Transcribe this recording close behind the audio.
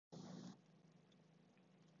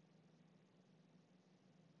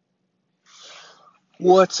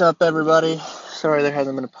What's up, everybody? Sorry there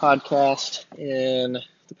hasn't been a podcast in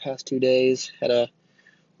the past 2 days. Had a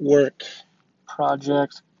work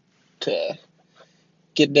project to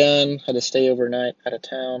get done. Had to stay overnight out of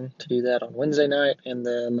town to do that on Wednesday night, and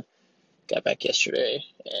then got back yesterday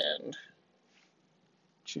and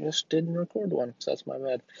just didn't record one, so that's my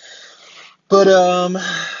bad. But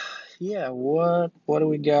yeah, what do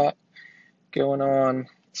we got going on?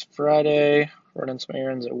 It's Friday, running some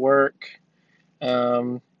errands at work.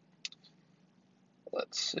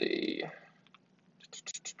 Let's see. I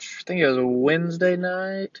think it was Wednesday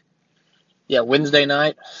night. Yeah, Wednesday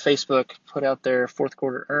night, Facebook put out their fourth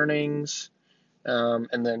quarter earnings.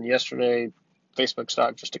 And then yesterday, Facebook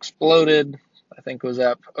stock just exploded. I think it was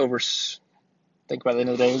up over, I think by the end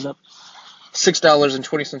of the day, it was up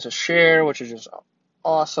 $6.20 a share, which is just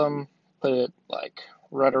awesome. Put it like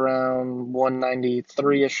right around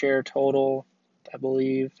 193 a share total, I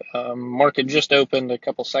believe. Market just opened a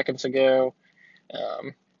couple seconds ago.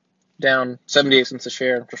 Down 78 cents a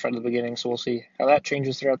share just right at the beginning, so we'll see how that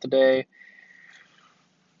changes throughout the day.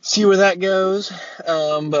 See where that goes,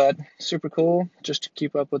 but super cool just to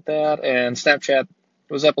keep up with that. And Snapchat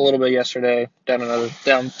was up a little bit yesterday, down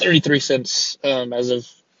 33 cents as of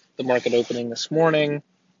the market opening this morning.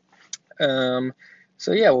 So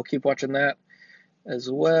yeah, we'll keep watching that as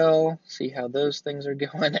well. See how those things are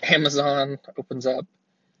going. Amazon opens up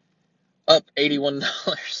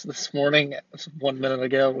 $81 this morning, 1 minute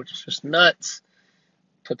ago, which is just nuts.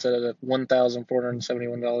 Puts it at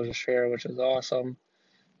 $1,471 a share, which is awesome.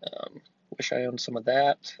 Wish I owned some of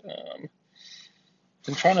that.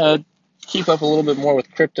 Been trying to keep up a little bit more with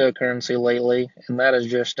cryptocurrency lately, and that is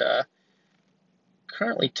just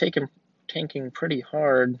currently tanking pretty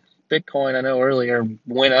hard. Bitcoin, I know earlier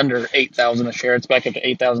went under 8,000 a share. It's back up to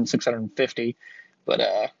 8,650,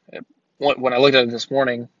 but when I looked at it this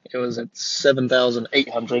morning, it was at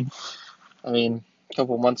 7,800. I mean, a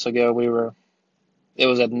couple months ago it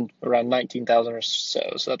was at around 19,000 or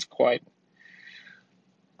so. So that's quite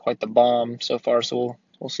the bomb so far. So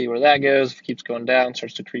we'll see where that goes. If it keeps going down,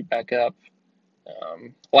 starts to creep back up.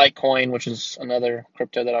 Litecoin, which is another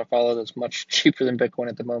crypto that I follow that's much cheaper than Bitcoin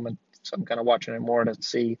at the moment, so I'm kind of watching it more to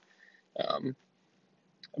see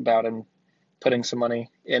about and putting some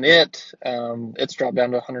money in it. It's dropped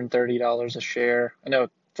down to $130 a share. I know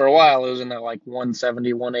for a while it was in that like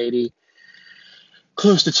 170, 180,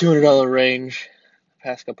 close to $200 range. The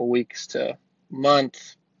past couple weeks to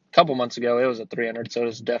month, couple months ago it was at 300, so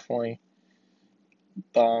it's definitely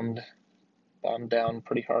bombed down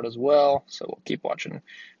pretty hard as well. So we'll keep watching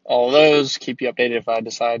all of those, keep you updated if I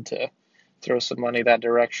decide to throw some money that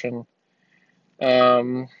direction.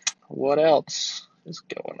 What else is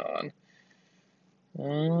going on?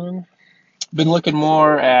 Been looking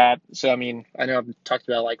more at, so I mean, I know I've talked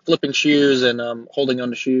about like flipping shoes and holding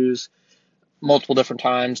on to shoes multiple different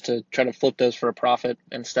times to try to flip those for a profit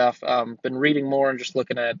and stuff. Been reading more and just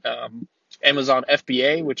looking at Amazon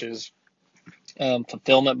FBA, which is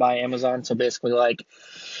fulfillment by Amazon. So basically like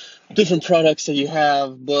different products that you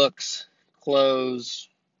have, books, clothes,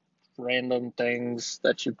 random things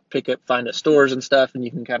that you find at stores and stuff, and you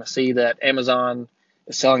can kind of see that Amazon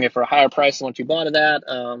is selling it for a higher price than what you bought it at.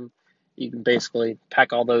 You can basically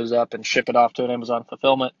pack all those up and ship it off to an Amazon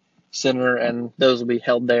fulfillment center, and those will be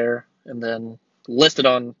held there and then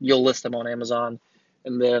you'll list them on Amazon,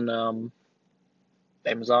 and then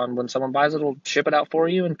Amazon, when someone buys it, will ship it out for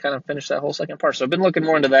you and kind of finish that whole second part. So I've been looking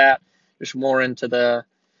more into that, just more into the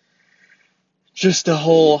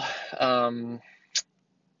whole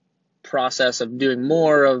process of doing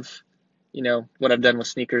more of, what I've done with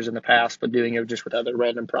sneakers in the past, but doing it just with other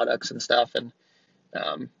random products and stuff. And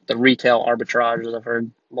the retail arbitrage, as I've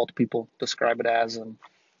heard multiple people describe it as, and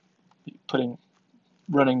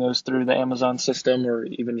running those through the Amazon system, or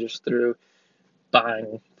even just through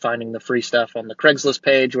finding the free stuff on the Craigslist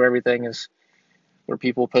page where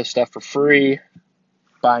people post stuff for free,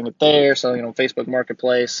 buying it there, selling it on Facebook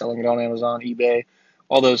Marketplace, selling it on Amazon, eBay,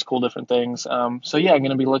 all those cool different things. So yeah, I'm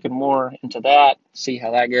going to be looking more into that, see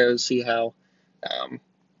how that goes, if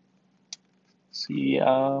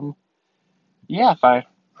I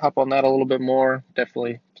hop on that a little bit more,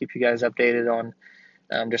 definitely keep you guys updated on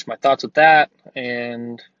just my thoughts with that.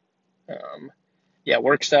 And yeah,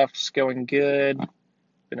 work stuff's going good.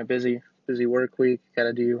 Been a busy work week. Got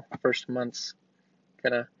to do first month's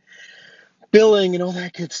kind of billing and all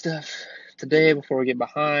that good stuff today before we get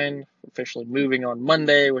behind. Officially moving on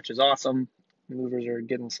Monday, which is awesome. Movers are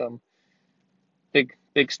getting some big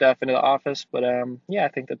stuff into the office. But yeah, I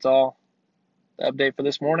think that's all the update for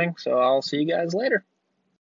this morning. So I'll see you guys later.